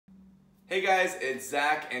Hey guys, it's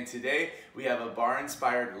Zach, and today we have a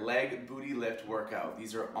bar-inspired leg booty lift workout.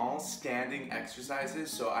 These are all standing exercises,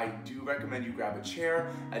 so I do recommend you grab a chair,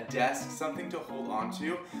 a desk, something to hold on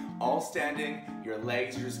to. All standing, your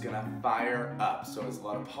legs are just gonna fire up. So it's a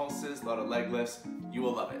lot of pulses, a lot of leg lifts. You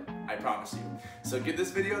will love it, I promise you. So give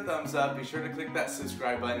this video a thumbs up, be sure to click that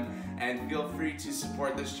subscribe button, and feel free to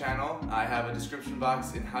support this channel. I have a description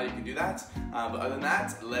box in how you can do that. But other than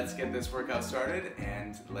that, let's get this workout started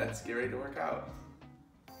and let's get ready to work out.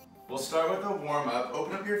 We'll start with a warm-up.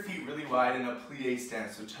 Open up your feet really wide in a plie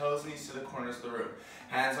stance, so toes knees to the corners of the room.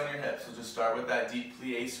 Hands on your hips. We'll just start with that deep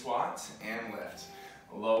plie squat and lift.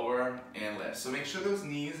 Lower and lift. So make sure those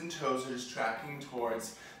knees and toes are just tracking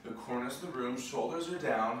towards the corners of the room, shoulders are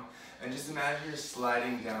down, and just imagine you're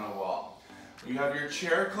sliding down a wall. You have your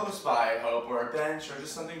chair close by, I hope, or a bench, or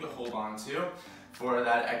just something to hold on to for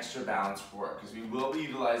that extra balance work, because we will be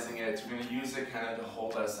utilizing it. We're going to use it kind of to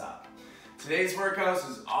hold us up. Today's workouts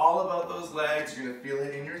is all about those legs. You're going to feel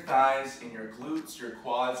it in your thighs, in your glutes, your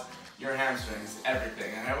quads, your hamstrings,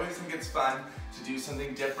 everything. And I always think it's fun to do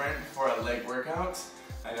something different for a leg workout.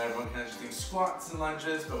 I know everyone kind of just thinks squats and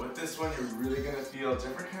lunges, but with this one, you're really going to feel a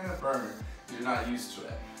different kind of burn if you're not used to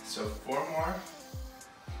it. So 4 more.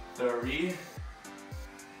 3,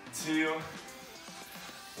 2,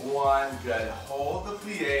 1. Good. Hold the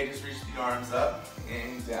plie. Just reach the arms up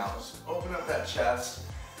and down. Just open up that chest,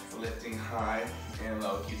 lifting high and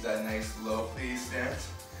low. Keep that nice low plie stance.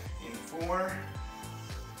 In 4,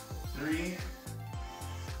 3,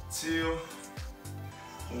 2,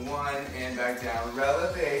 1, and back down.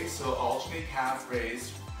 Releve, so alternate calf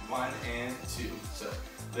raise, 1 and 2. So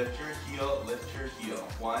lift your heel, lift your heel.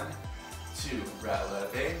 1, 2,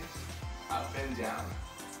 releve, up and down.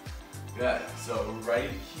 Good. So right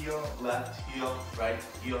heel, left heel, right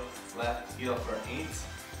heel, left heel for 8,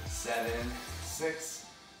 7, 6,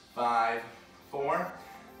 5, 4,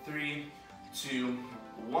 3, 2,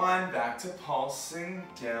 1. Back to pulsing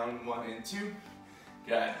down. 1 and 2.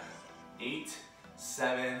 Good. 8,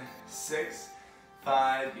 7, 6,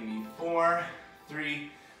 5, give me 4,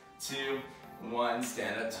 3, 2, 1,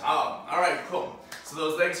 stand up tall. All right, cool. So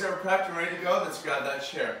those legs are prepped and ready to go. Let's grab that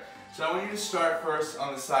chair. So I want you to start first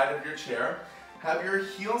on the side of your chair. Have your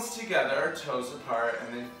heels together, toes apart,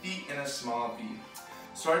 and then feet in a small V.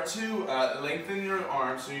 Start to lengthen your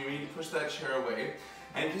arms, so you need to push that chair away.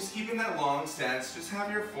 And just keeping that long stance, just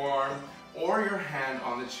have your forearm or your hand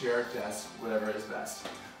on the chair, desk, whatever is best.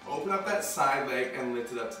 Open up that side leg and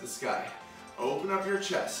lift it up to the sky. Open up your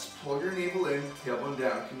chest, pull your navel in, tailbone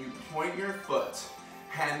down. Can you point your foot,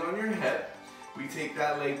 hand on your hip? We take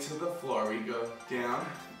that leg to the floor. We go down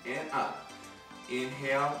and up.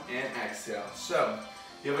 Inhale and exhale. So,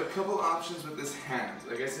 you have a couple options with this hand.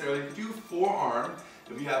 Like I said earlier, you can do forearm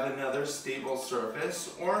if you have another stable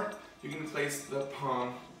surface, or you can place the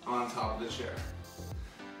palm on top of the chair.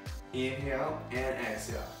 Inhale and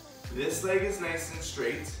exhale. This leg is nice and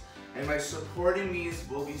straight, and my supporting knees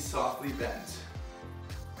will be softly bent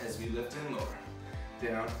as we lift and lower,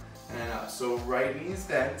 down and up. So right knee is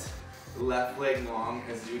bent, left leg long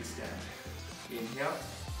as you extend. Inhale,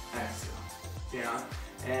 exhale, down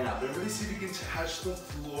and up. And really see if you can touch the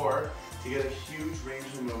floor to get a huge range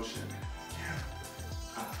of motion.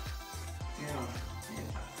 Down, up, down, and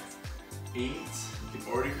up. 8, you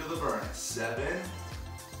can already feel the burn. 7,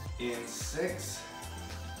 in 6,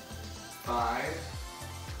 5,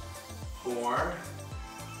 4,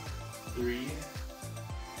 3,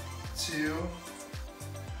 2,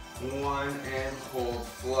 1, and hold.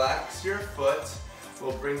 Flex your foot.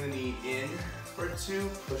 We'll bring the knee in for 2,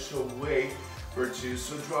 push away for 2.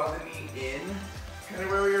 So draw the knee in, kind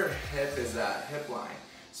of where your hip is at, hip line.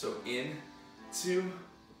 So in, 2,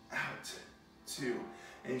 out, 2.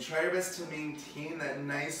 And try your best to maintain that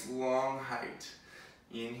nice long height.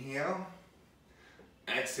 Inhale.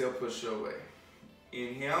 Exhale, push away.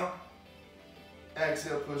 Inhale.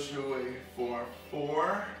 Exhale, push away. 4,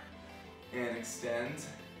 4, and extend.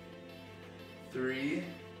 3,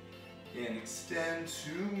 and extend.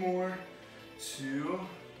 2 more. 2,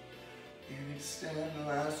 and extend. The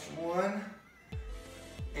last one.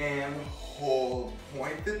 And hold.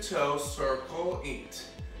 Point the toe, circle. 8,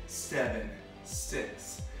 7,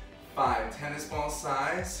 6, 5. Tennis ball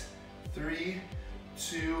size. 3,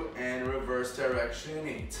 2, and reverse direction.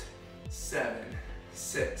 8, 7,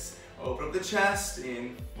 6. Open up the chest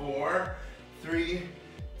in 4, 3,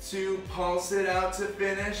 2. Pulse it out to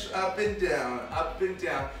finish. Up and down, up and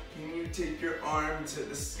down. Can you take your arm to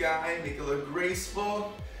the sky, make it look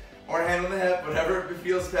graceful, or hand on the hip, whatever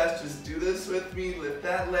feels best. Just do this with me. Lift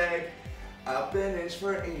that leg up an inch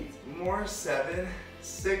for 8 more. 7,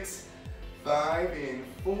 6, 5, in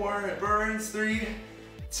 4, it burns, 3,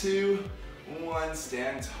 2, 1,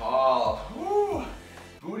 stand tall. Woo.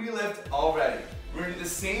 Booty lift already. We're gonna do the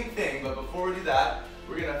same thing, but before we do that,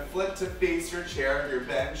 we're gonna flip to face your chair, your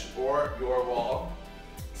bench, or your wall.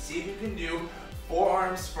 See if you can do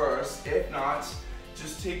forearms first. If not,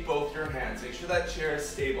 just take both your hands. Make sure that chair is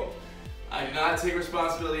stable. I do not take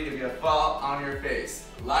responsibility if you fall on your face.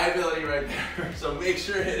 Liability right there. So make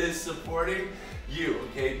sure it is supporting you,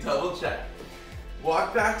 okay? Double check.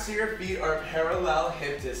 Walk back so your feet are parallel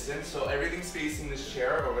hip distance, so everything's facing this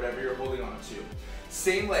chair or whatever you're holding on to.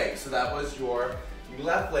 Same leg, so that was your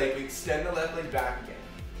left leg. We extend the left leg back again.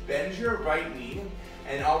 Bend your right knee,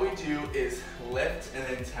 and all we do is lift and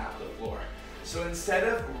then tap the floor. So instead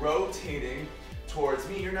of rotating towards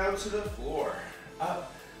me, you're now to the floor.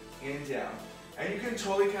 Up and down. And you can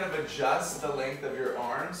totally kind of adjust the length of your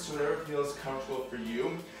arms to whatever feels comfortable for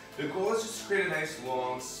you. The goal is just to create a nice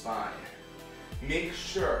long spine. Make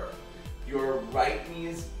sure your right knee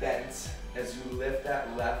is bent as you lift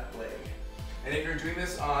that left leg. And if you're doing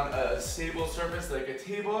this on a stable surface like a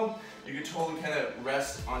table, you can totally kind of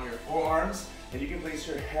rest on your forearms, and you can place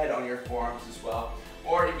your head on your forearms as well,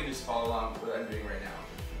 or you can just follow along with what I'm doing right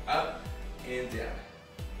now. Up and down.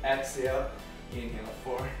 Exhale, inhale,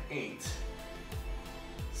 4, 8,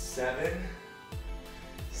 7,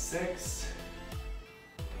 6,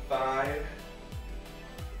 5,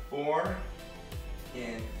 4,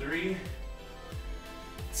 and 3,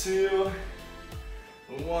 2,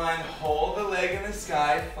 1. Hold the leg in the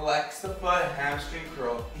sky, flex the foot, hamstring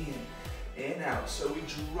curl, in, out. So we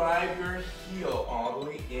drive your heel all the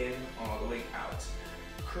way in, all the way out.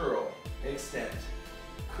 Curl, extend,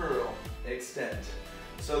 curl, extend.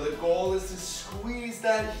 So the goal is to squeeze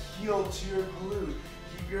that heel to your glute.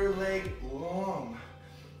 Keep your leg long.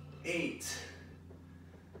 8,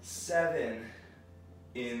 7,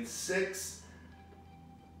 in 6,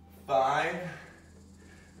 5,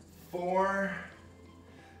 4,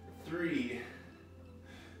 3,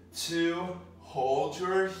 2, hold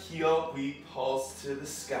your heel, we pulse to the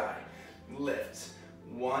sky. Lift,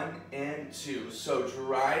 1 and 2. So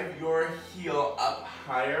drive your heel up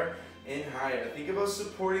higher and higher. Think about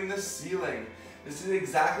supporting the ceiling. This is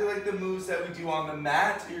exactly like the moves that we do on the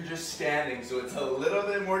mat. You're just standing, so it's a little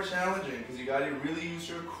bit more challenging because you gotta really use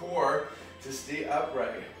your core to stay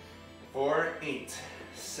upright. 4, 8,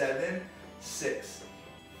 7, 6,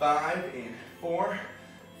 5, and 4,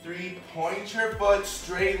 3, point your foot,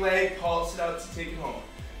 straight leg, pulse it out to take it home.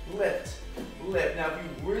 Lift, lift. Now if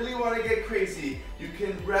you really want to get crazy, you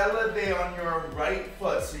can releve on your right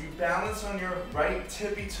foot. So you balance on your right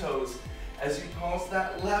tippy toes as you pulse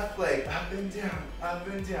that left leg up and down, up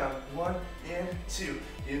and down. 1 and 2.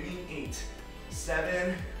 Give me 8,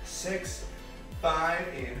 7, 6, 5,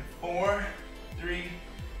 and 4, 3,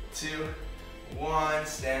 2, 1.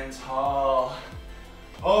 Stand tall.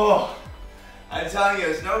 Oh, I'm telling you,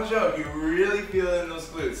 it's no joke. You really feel it in those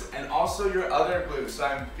glutes and also your other glutes. So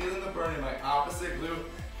I'm feeling the burn in my opposite glute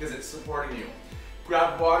because it's supporting you.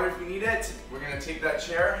 Grab water if you need it. We're gonna take that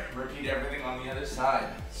chair, repeat everything on the other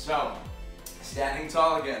side. So, standing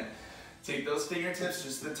tall again. Take those fingertips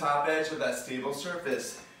just to the top edge of that stable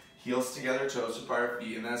surface. Heels together, toes apart,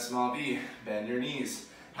 feet in that small V. Bend your knees.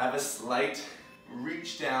 Have a slight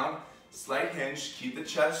reach down, slight hinge, keep the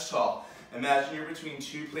chest tall. Imagine you're between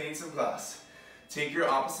 2 planes of glass. Take your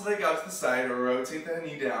opposite leg out to the side or rotate that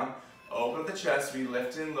knee down. Open up the chest, we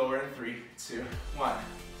lift in, lower in 3, 2, 1.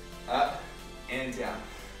 Up and down.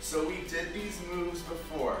 So we did these moves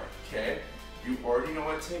before, okay? You already know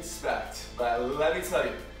what to expect, but let me tell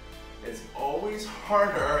you, it's always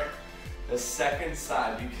harder the second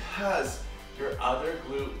side because your other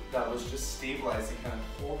glute that was just stabilizing, kind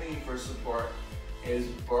of holding you for support, is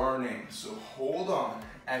burning. So hold on,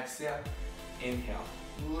 exhale, inhale,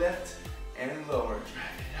 lift and lower,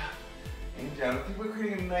 drive it up and down. I think we're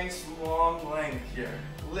creating a nice long length here.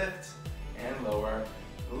 Lift and lower,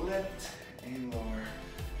 lift and lower,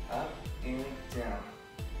 up and down,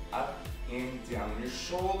 up and down. Your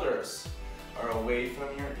shoulders are away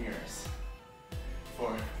from your ears.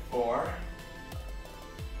 4,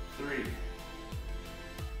 3,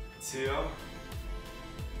 2,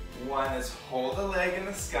 1. Let's hold the leg in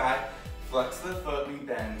the sky, flex the foot, we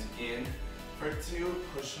bend in for 2,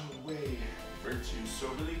 push away for 2. So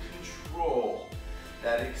really control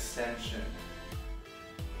that extension.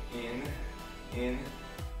 In,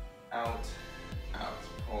 out, out.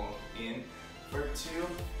 Hold in for 2,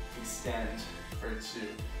 extend for 2.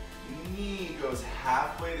 Knee goes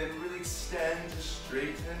halfway, then really extend to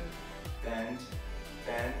straighten, bend,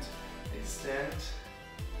 bend, extend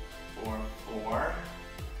for 4,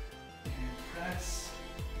 and press,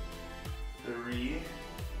 3,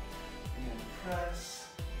 and press.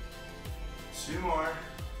 2 more.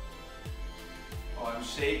 Oh, I'm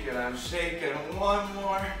shaking, I'm shaking. 1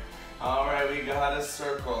 more. All right, we got a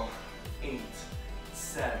circle. 8,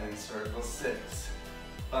 7, circle 6,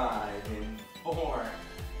 5, and 4,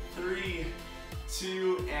 3,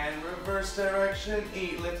 2, and reverse direction.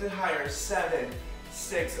 8, lift it higher. 7,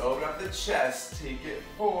 6, open up the chest. Take it.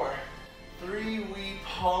 4, 3, we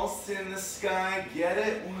pulse in the sky. Get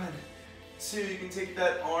it? 1, 2, you can take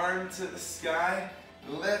that arm to the sky.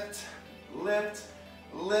 Lift, lift,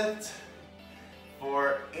 lift.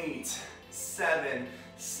 4, 8, 7,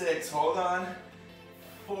 6, hold on.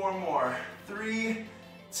 4 more. 3,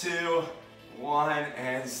 2, 1,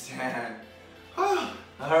 and stand. All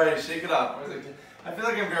right, shake it off. I feel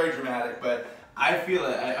like I'm very dramatic, but I feel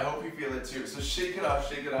it. I hope you feel it too. So shake it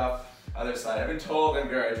off, shake it off. Other side. I've been told I'm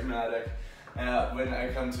very dramatic when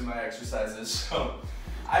I come to my exercises, so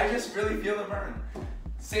I just really feel the burn.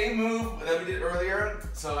 Same move that we did earlier.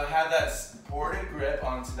 So I have that support and grip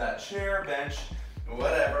onto that chair, bench,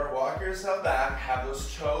 whatever. Walk yourself back. Have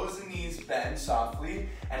those toes and knees bent softly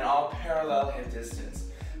and all parallel hip distance.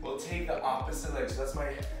 We'll take the opposite leg. So that's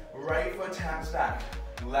my right foot taps back.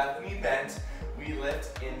 Left knee bent. We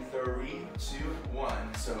lift in 3, 2,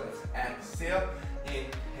 1. So it's exhale,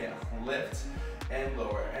 inhale, lift and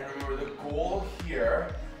lower. And remember, the goal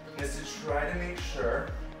here is to try to make sure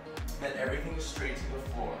that everything is straight to the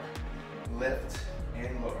floor. Lift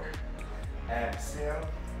and lower. Exhale,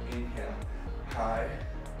 inhale. High,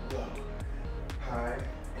 low, high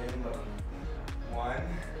and low. 1,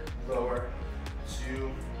 lower,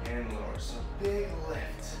 2, and lower. So big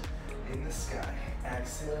lift in the sky.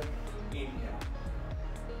 Exhale, inhale.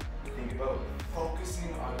 Think about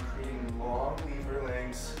focusing on creating long lever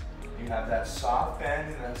legs. You have that soft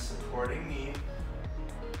bend and that supporting knee.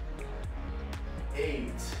 8,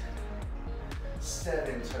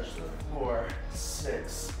 7, touch the floor.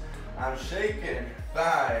 6, I'm shaking.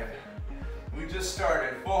 5, we just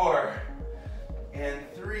started. 4, and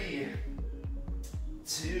 3,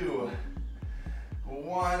 2,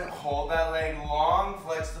 1. Hold that leg long,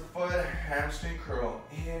 flex the foot, hamstring curl,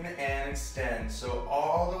 in and extend. So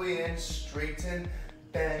all the way in, straighten,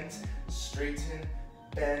 bend, straighten,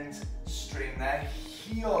 bend, straighten. That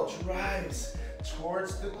heel drives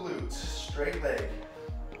towards the glute. Straight leg,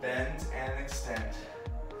 bend and extend.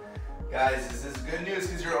 Guys, this is good news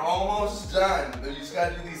because you're almost done. You just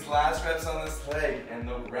gotta do these last reps on this leg and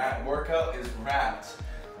the workout is wrapped.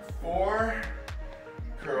 4,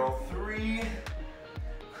 curl 3,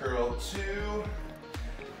 curl 2,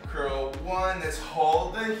 curl 1. Let's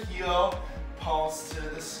hold the heel, pulse to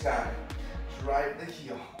the sky. Drive the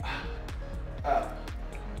heel up, up.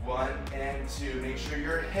 1 and 2. Make sure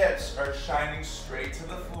your hips are shining straight to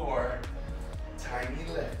the floor. Tiny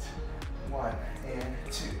lift. 1 and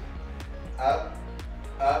 2. Up,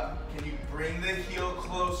 up. Can you bring the heel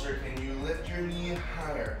closer? Can you lift your knee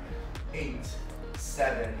higher? 8,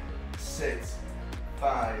 7, 6,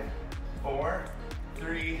 5, 4,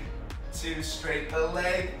 3, 2. Straight the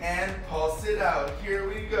leg and pulse it out. Here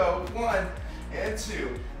we go. 1 and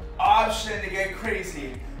 2. Option to get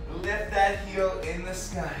crazy. Lift that heel in the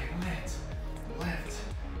sky. Lift, lift.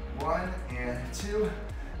 1 and 2.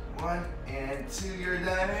 1 and 2. You're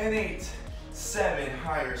done. And 8, 7,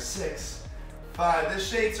 higher. 6, 5. The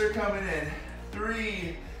shakes are coming in.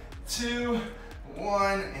 3, 2,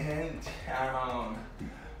 1, and down.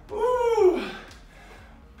 Woo!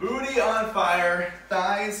 Booty on fire.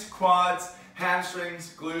 Thighs, quads,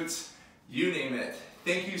 hamstrings, glutes, you name it.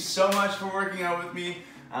 Thank you so much for working out with me.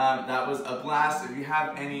 That was a blast. If you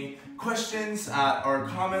have any questions or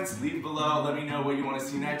comments, leave below. Let me know what you want to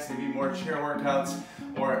see next. Maybe more chair workouts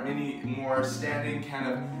or any more standing kind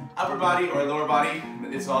of upper body or lower body.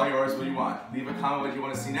 It's all yours, what you want. Leave a comment what you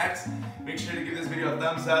want to see next. Make sure to give this video a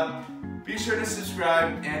thumbs up. Be sure to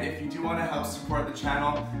subscribe, and if you do want to help support the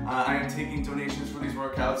channel, I am taking donations for these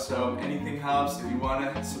workouts, so anything helps. If you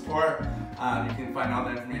want to support, you can find all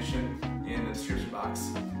that information in the description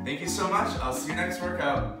box. Thank you so much. I'll see you next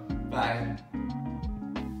workout. Bye.